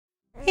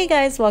Hey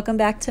guys, welcome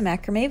back to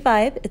Macrame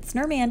Vibe. It's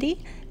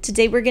Normandy.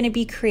 Today we're going to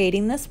be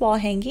creating this wall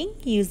hanging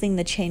using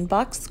the chain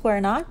box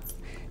square knots,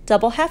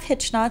 double half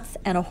hitch knots,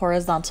 and a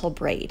horizontal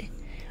braid.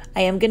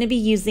 I am going to be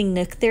using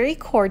Nook Theory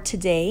cord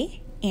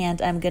today,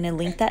 and I'm going to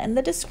link that in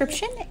the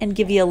description and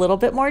give you a little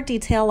bit more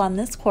detail on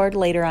this cord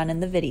later on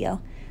in the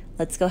video.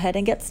 Let's go ahead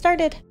and get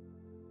started.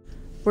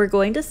 We're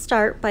going to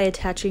start by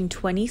attaching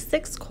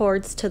 26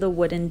 cords to the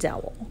wooden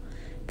dowel.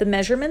 The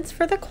measurements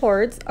for the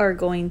cords are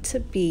going to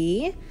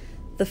be: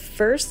 the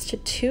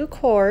first 2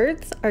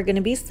 cords are going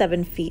to be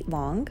 7 feet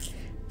long.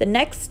 The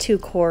next 2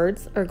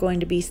 cords are going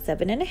to be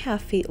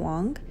 7.5 feet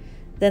long.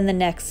 Then the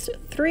next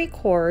 3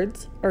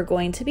 cords are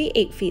going to be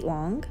 8 feet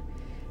long.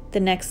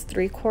 The next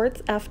 3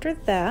 cords after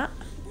that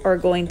are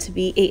going to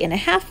be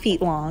 8.5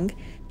 feet long.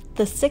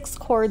 The 6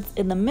 cords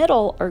in the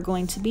middle are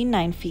going to be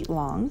 9 feet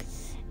long.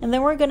 And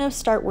then we're going to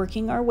start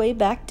working our way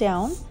back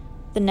down.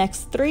 The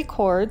next 3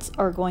 cords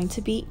are going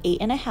to be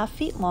 8.5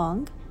 feet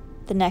long.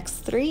 The next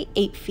 3,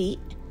 8 feet.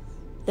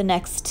 The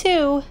next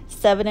 2,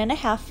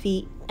 7.5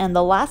 feet, and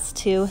the last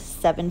 2,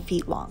 7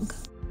 feet long.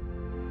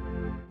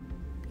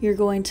 You're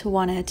going to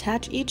want to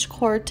attach each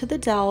cord to the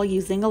dowel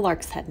using a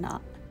lark's head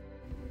knot.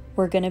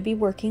 We're going to be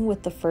working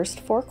with the first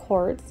 4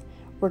 cords.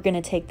 We're going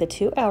to take the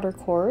 2 outer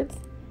cords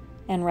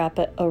and wrap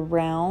it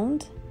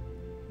around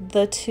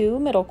the 2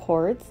 middle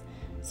cords.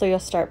 So you'll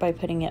start by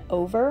putting it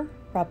over,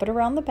 wrap it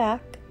around the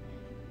back,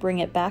 bring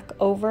it back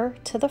over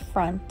to the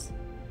front,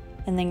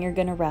 and then you're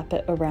going to wrap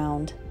it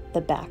around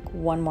the back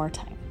one more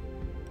time.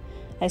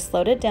 I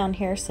slowed it down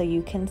here so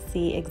you can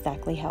see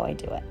exactly how I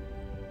do it.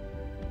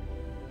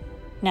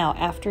 Now,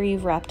 after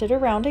you've wrapped it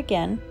around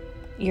again,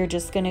 you're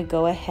just going to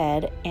go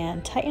ahead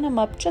and tighten them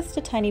up just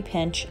a tiny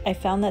pinch. I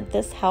found that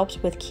this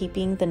helps with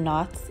keeping the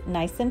knots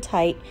nice and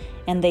tight,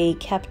 and they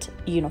kept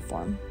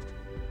uniform.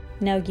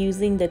 Now,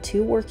 using the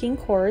 2 working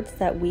cords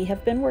that we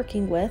have been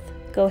working with,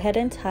 go ahead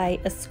and tie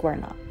a square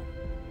knot.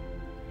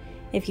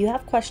 If you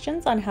have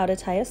questions on how to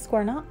tie a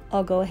square knot,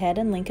 I'll go ahead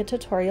and link a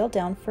tutorial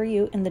down for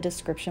you in the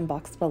description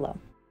box below.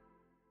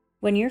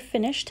 When you're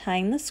finished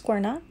tying the square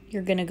knot,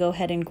 you're going to go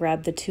ahead and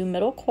grab the 2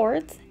 middle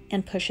cords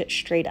and push it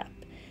straight up.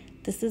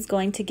 This is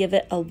going to give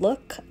it a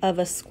look of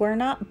a square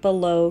knot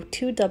below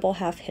 2 double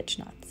half hitch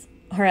knots,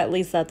 or at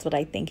least that's what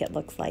I think it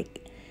looks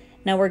like.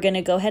 Now we're going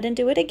to go ahead and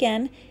do it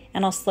again,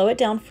 and I'll slow it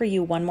down for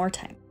you one more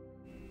time.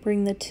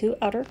 Bring the 2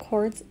 outer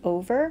cords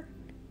over,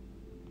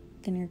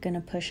 then you're going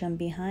to push them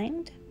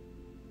behind.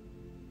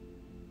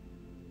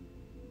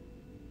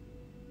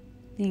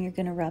 Then you're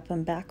going to wrap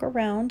them back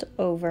around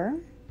over,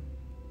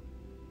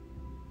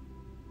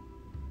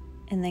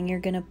 and then you're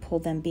going to pull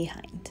them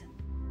behind.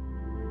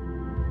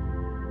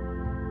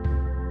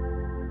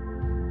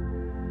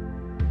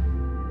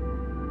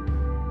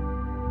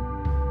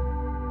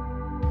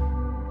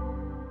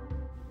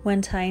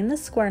 When tying the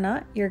square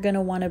knot, you're going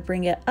to want to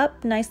bring it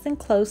up nice and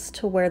close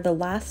to where the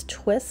last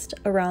twist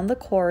around the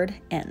cord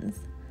ends.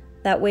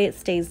 That way it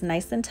stays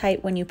nice and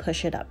tight when you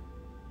push it up.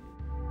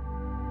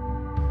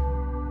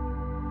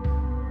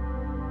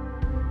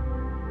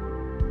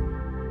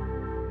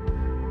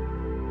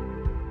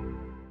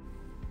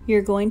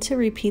 You're going to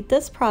repeat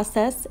this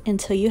process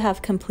until you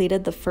have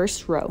completed the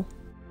first row.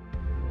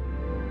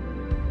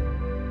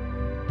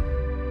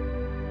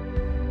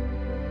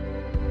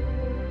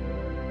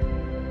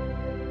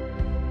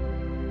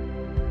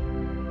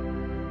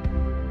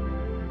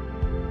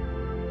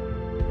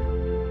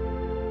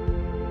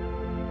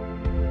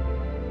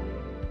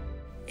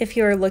 If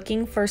you're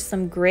looking for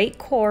some great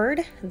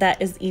cord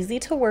that is easy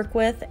to work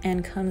with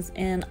and comes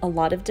in a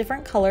lot of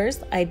different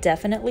colors, I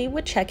definitely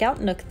would check out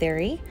Nook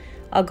Theory.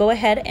 I'll go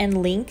ahead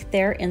and link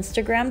their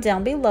Instagram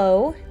down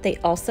below. They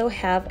also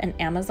have an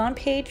Amazon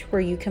page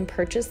where you can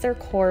purchase their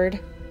cord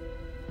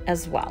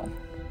as well.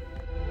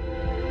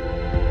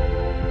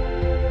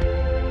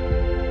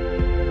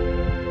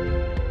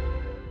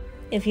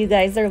 If you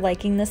guys are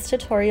liking this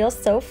tutorial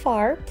so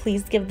far,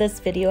 please give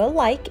this video a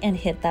like and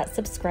hit that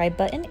subscribe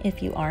button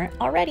if you aren't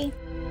already.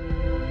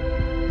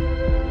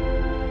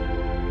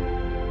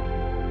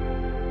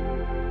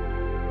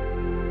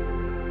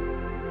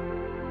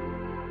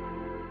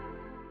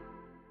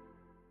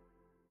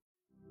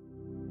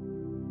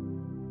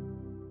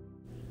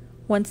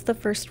 Once the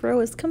first row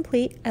is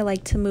complete, I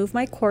like to move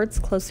my cords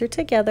closer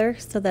together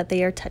so that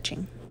they are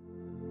touching.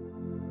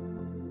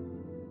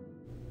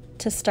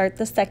 To start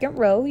the second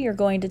row, you're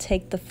going to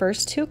take the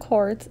first 2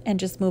 cords and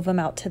just move them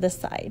out to the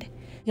side.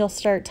 You'll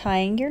start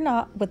tying your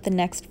knot with the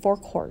next 4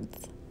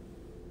 cords.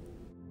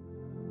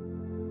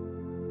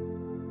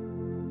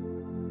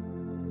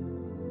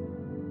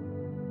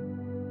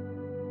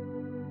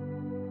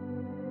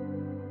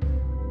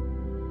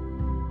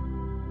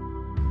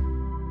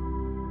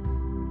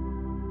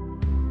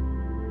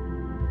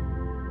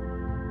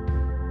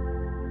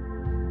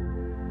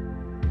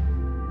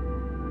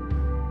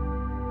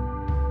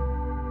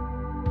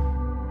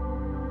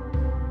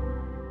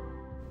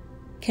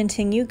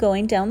 Continue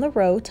going down the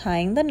row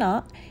tying the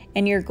knot,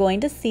 and you're going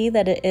to see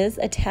that it is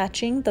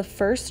attaching the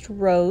first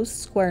row's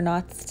square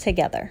knots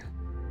together.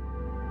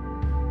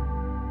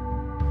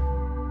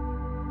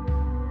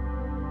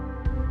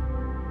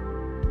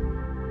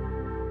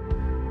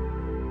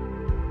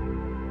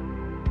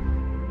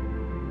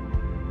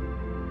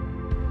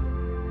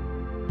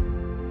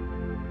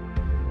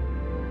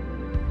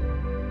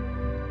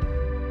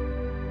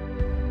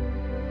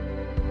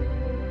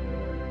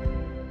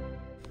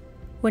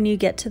 When you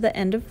get to the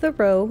end of the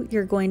row,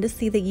 you're going to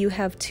see that you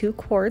have 2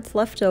 cords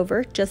left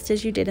over, just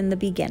as you did in the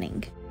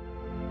beginning.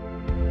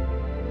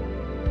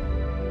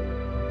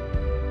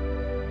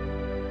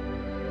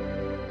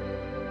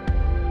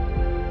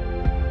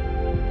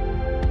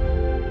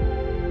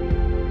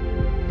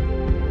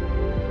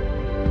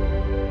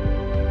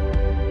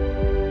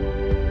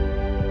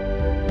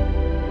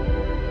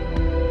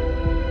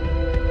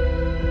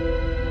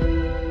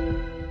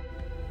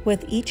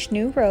 With each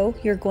new row,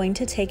 you're going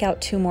to take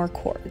out 2 more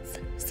cords.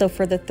 So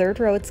for the 3rd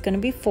row, it's going to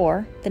be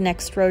 4. The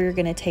next row, you're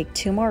going to take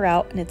 2 more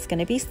out, and it's going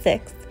to be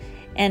 6.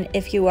 And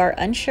if you are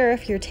unsure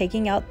if you're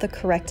taking out the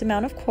correct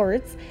amount of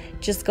cords,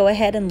 just go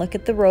ahead and look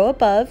at the row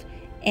above,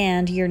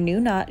 and your new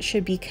knot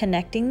should be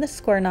connecting the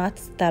square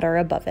knots that are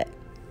above it.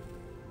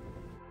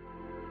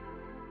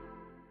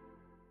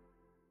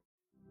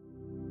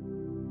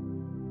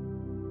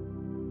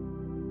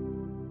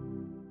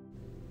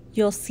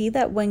 You'll see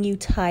that when you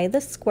tie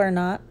the square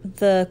knot,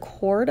 the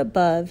cord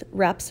above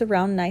wraps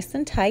around nice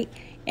and tight,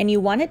 and you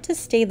want it to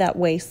stay that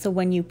way, so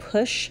when you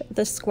push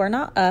the square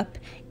knot up,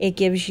 it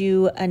gives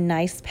you a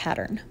nice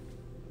pattern.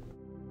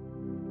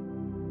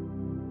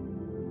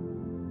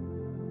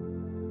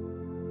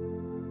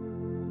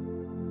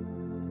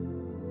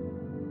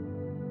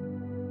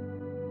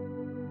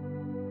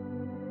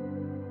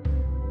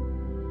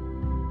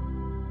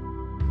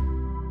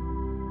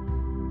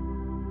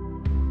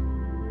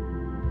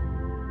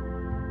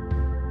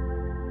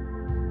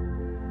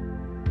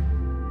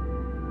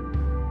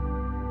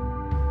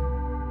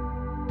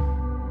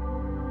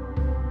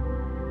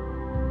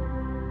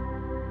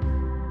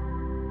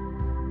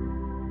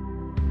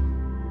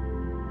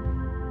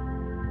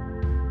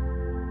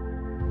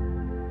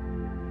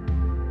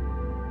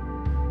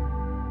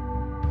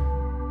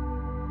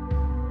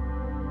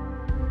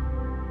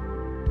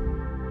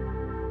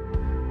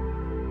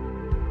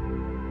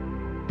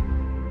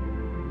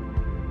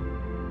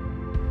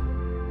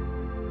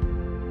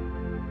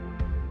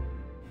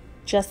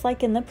 Just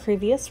like in the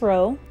previous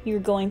row, you're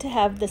going to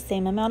have the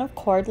same amount of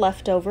cord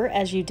left over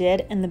as you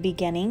did in the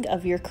beginning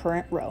of your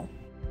current row.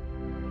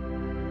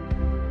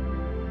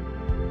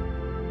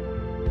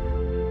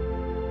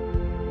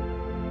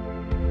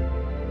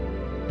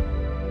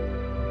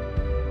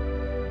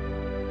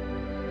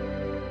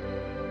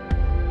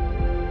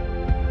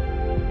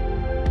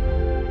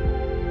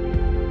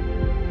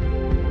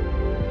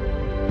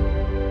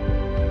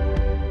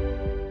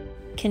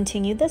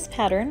 Continue this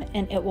pattern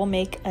and it will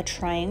make a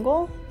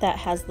triangle that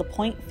has the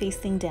point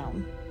facing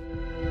down.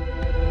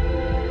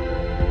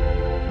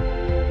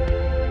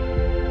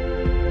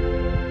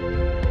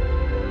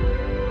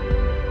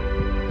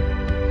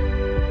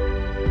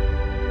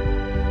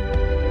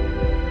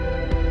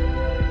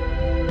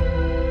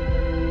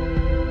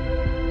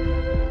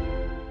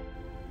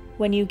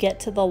 When you get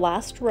to the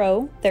last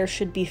row, there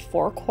should be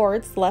 4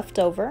 cords left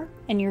over,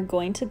 and you're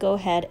going to go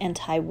ahead and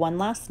tie one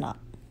last knot.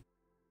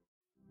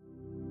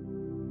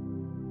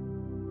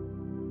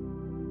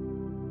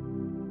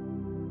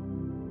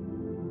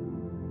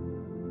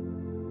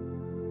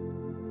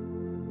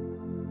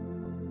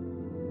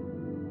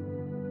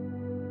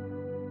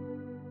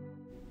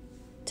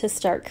 To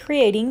start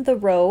creating the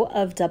row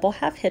of double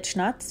half hitch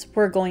knots,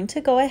 we're going to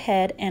go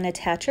ahead and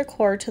attach a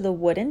cord to the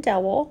wooden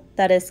dowel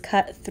that is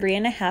cut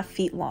 3.5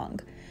 feet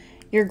long.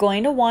 You're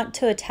going to want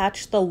to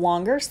attach the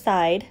longer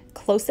side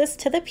closest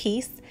to the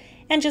piece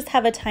and just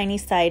have a tiny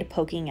side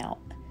poking out.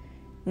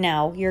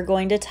 Now you're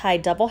going to tie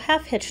double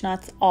half hitch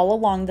knots all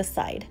along the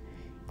side,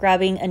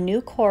 grabbing a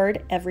new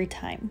cord every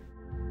time.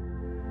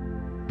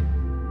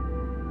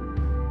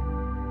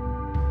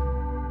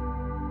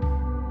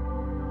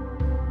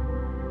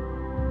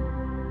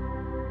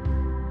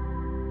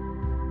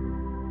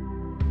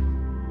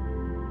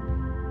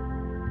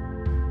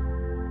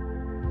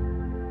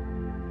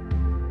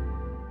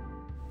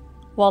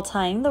 While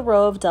tying the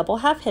row of double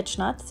half hitch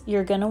knots,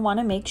 you're going to want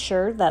to make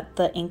sure that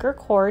the anchor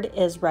cord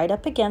is right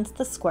up against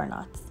the square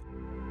knots.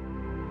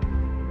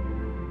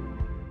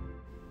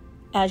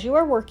 As you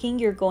are working,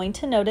 you're going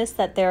to notice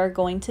that there are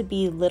going to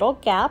be little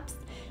gaps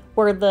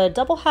where the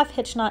double half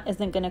hitch knot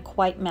isn't going to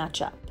quite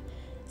match up.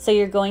 So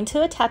you're going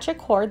to attach a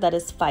cord that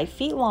is 5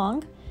 feet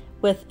long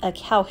with a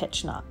cow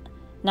hitch knot.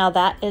 Now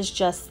that is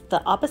just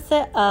the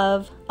opposite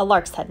of a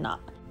lark's head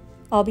knot.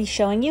 I'll be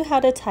showing you how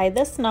to tie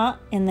this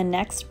knot in the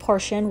next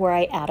portion where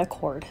I add a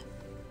cord.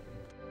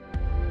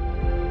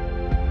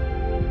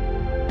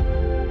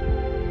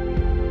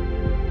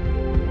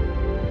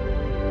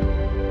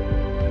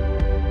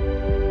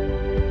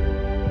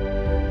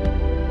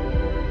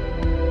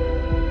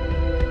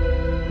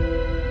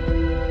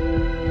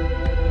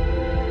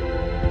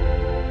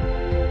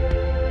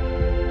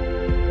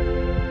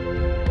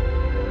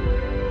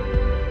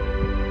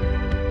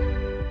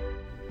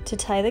 To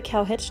tie the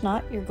cow hitch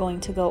knot, you're going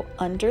to go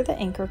under the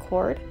anchor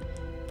cord,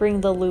 bring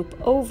the loop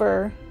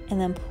over,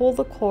 and then pull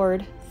the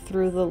cord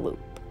through the loop.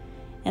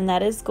 And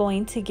that is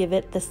going to give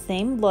it the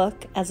same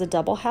look as a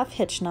double half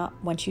hitch knot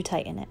once you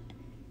tighten it.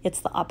 It's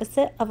the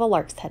opposite of a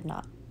lark's head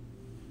knot.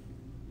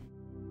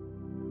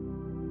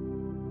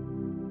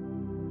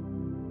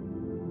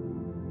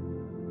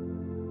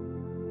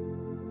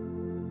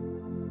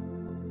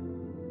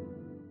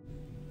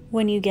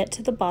 When you get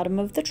to the bottom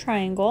of the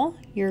triangle,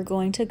 you're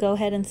going to go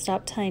ahead and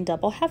stop tying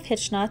double half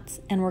hitch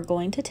knots, and we're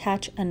going to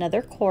attach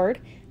another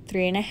cord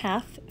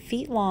 3.5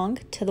 feet long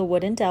to the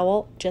wooden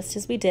dowel, just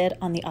as we did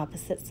on the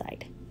opposite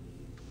side.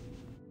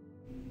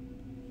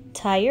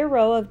 Tie your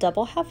row of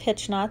double half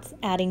hitch knots,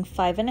 adding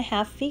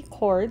 5.5 feet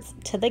cords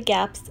to the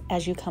gaps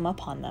as you come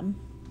upon them.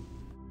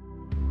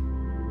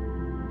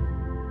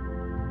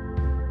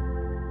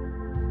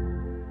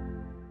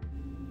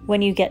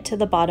 When you get to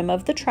the bottom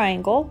of the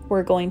triangle,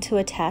 we're going to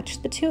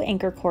attach the 2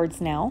 anchor cords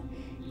now.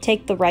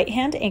 Take the right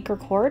hand anchor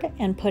cord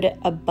and put it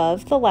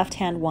above the left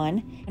hand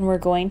one, and we're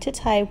going to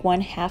tie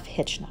 1/2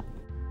 hitch knot.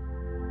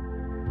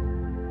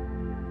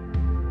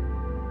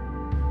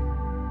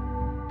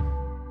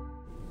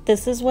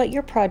 This is what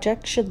your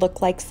project should look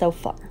like so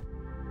far.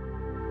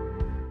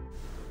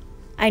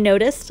 I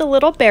noticed a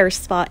little bare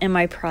spot in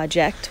my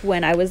project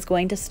when I was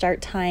going to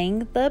start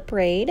tying the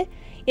braid.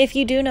 If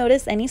you do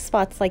notice any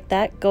spots like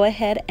that, go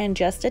ahead and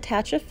just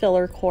attach a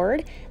filler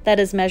cord that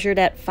is measured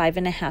at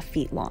 5.5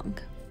 feet long.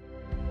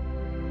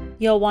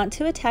 You'll want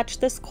to attach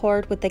this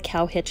cord with the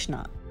cow hitch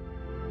knot.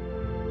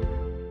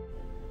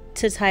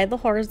 To tie the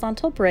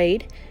horizontal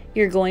braid,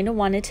 you're going to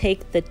want to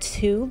take the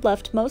 2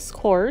 leftmost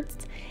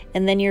cords,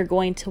 and then you're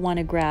going to want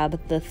to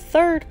grab the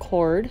 3rd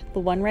cord, the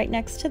one right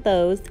next to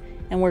those,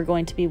 and we're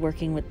going to be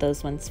working with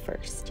those ones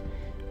first.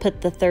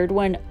 Put the 3rd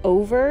one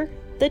over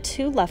the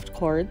 2 left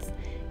cords.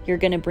 You're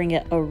going to bring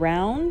it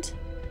around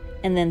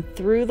and then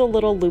through the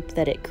little loop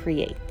that it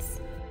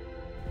creates.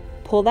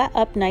 Pull that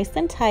up nice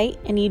and tight,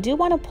 and you do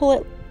want to pull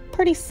it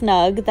pretty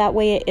snug, that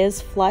way it is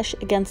flush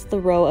against the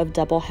row of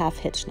double half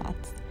hitch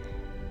knots.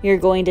 You're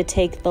going to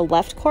take the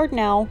left cord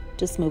now,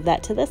 just move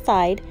that to the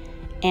side,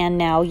 and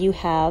now you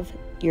have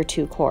your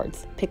 2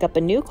 cords. Pick up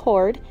a new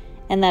cord,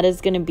 and that is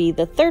going to be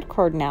the 3rd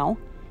cord now.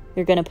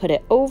 You're going to put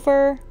it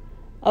over,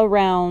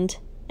 around,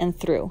 and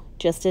through,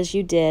 just as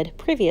you did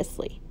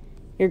previously.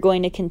 You're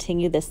going to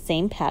continue the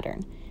same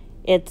pattern.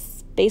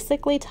 It's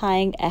basically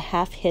tying a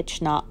 1/2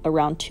 hitch knot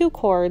around 2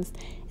 cords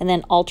and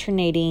then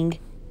alternating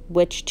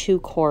which 2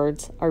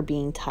 cords are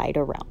being tied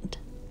around.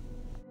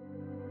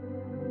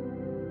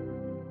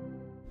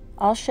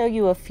 I'll show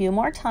you a few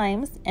more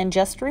times, and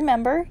just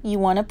remember, you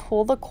want to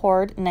pull the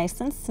cord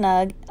nice and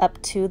snug up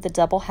to the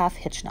double half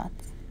hitch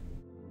knots.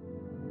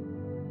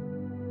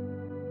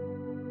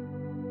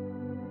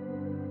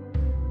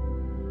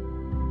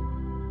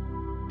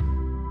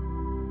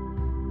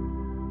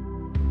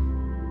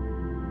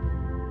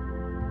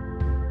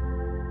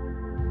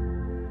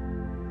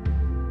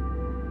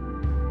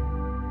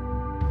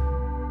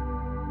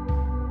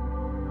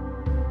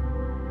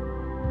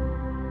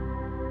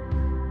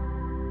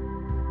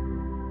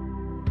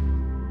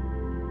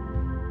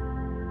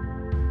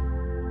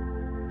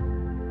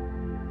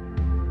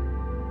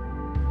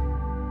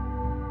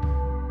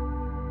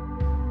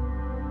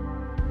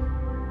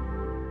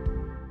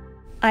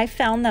 I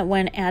found that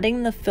when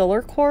adding the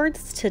filler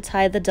cords to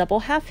tie the double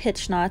half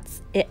hitch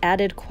knots, it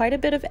added quite a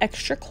bit of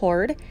extra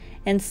cord,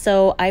 and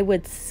so I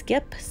would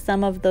skip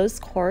some of those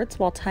cords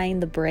while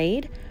tying the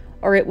braid,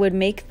 or it would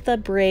make the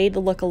braid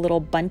look a little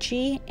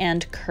bunchy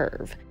and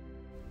curve.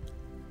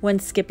 When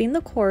skipping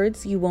the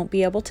cords, you won't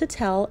be able to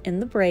tell in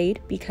the braid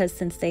because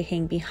since they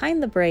hang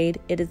behind the braid,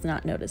 it is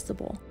not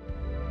noticeable.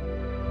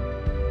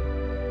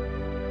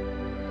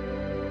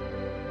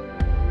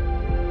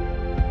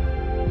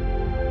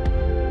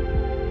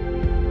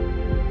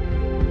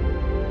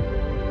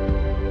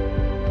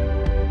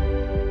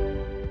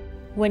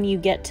 When you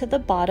get to the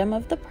bottom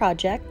of the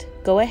project,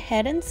 go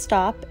ahead and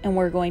stop, and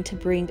we're going to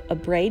bring a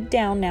braid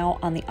down now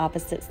on the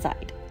opposite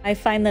side. I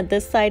find that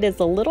this side is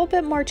a little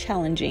bit more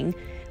challenging,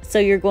 so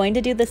you're going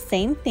to do the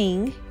same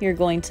thing. You're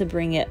going to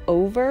bring it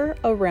over,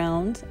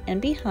 around,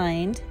 and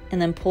behind, and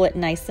then pull it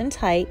nice and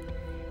tight,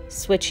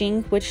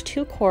 switching which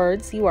 2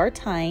 cords you are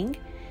tying.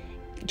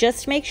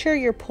 Just make sure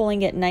you're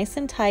pulling it nice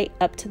and tight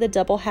up to the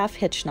double half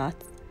hitch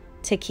knots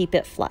to keep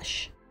it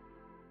flush.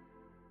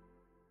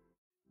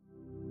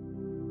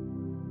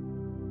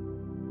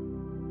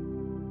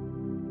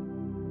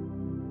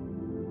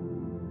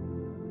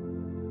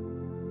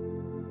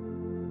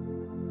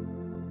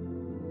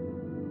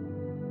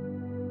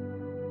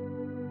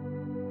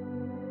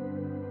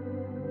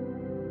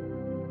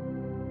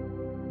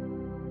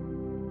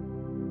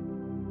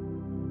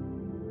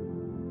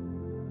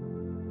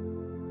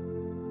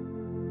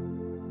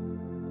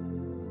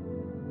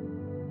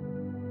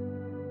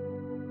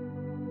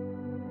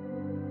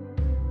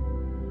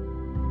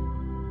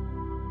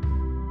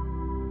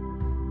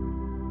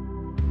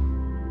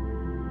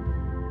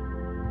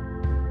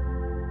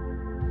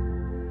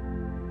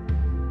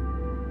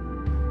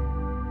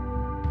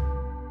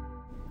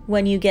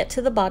 When you get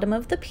to the bottom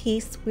of the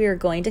piece, we are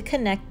going to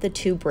connect the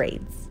 2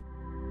 braids.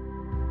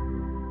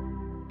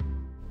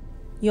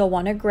 You'll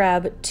want to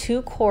grab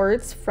 2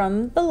 cords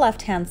from the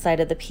left-hand side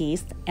of the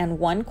piece and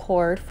 1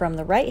 cord from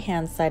the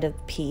right-hand side of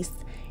the piece,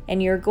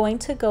 and you're going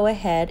to go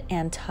ahead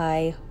and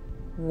tie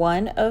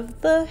one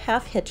of the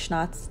half hitch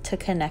knots to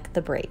connect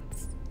the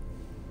braids.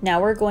 Now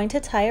we're going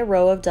to tie a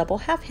row of double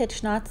half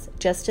hitch knots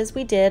just as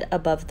we did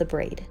above the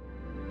braid.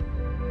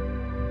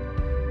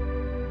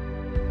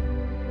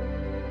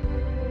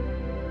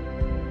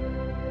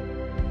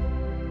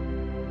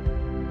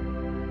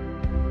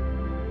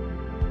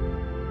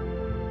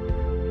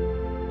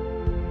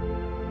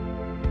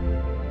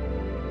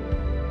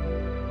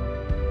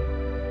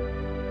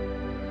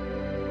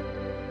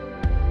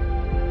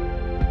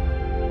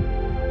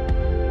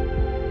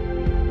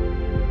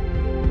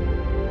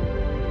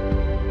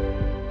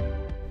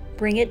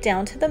 Bring it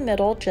down to the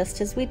middle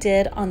just as we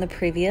did on the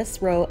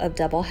previous row of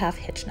double half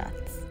hitch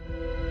knots.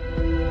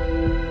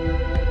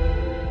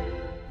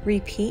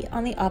 Repeat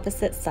on the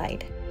opposite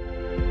side.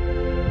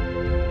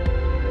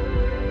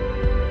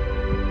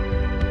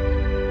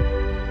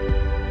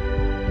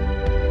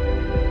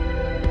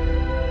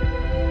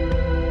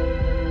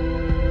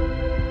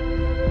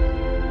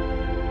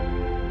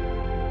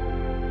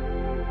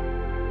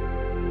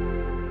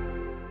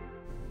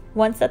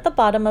 Once at the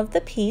bottom of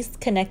the piece,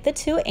 connect the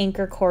two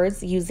anchor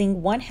cords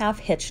using 1/2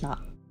 hitch knot.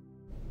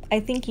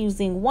 I think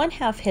using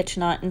 1/2 hitch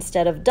knot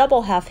instead of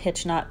double half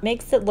hitch knot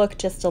makes it look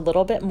just a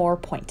little bit more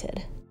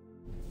pointed.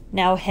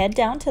 Now head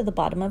down to the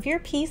bottom of your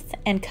piece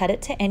and cut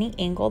it to any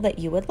angle that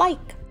you would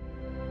like.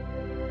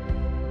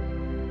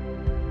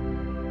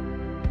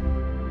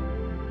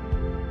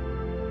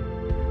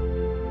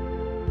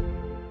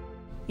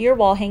 Your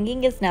wall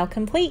hanging is now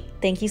complete.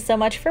 Thank you so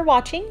much for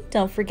watching.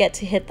 Don't forget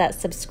to hit that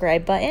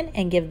subscribe button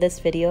and give this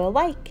video a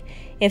like.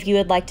 If you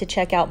would like to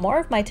check out more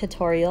of my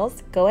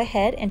tutorials, go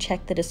ahead and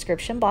check the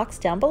description box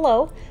down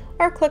below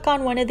or click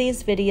on one of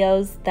these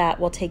videos that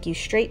will take you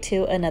straight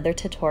to another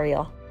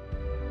tutorial.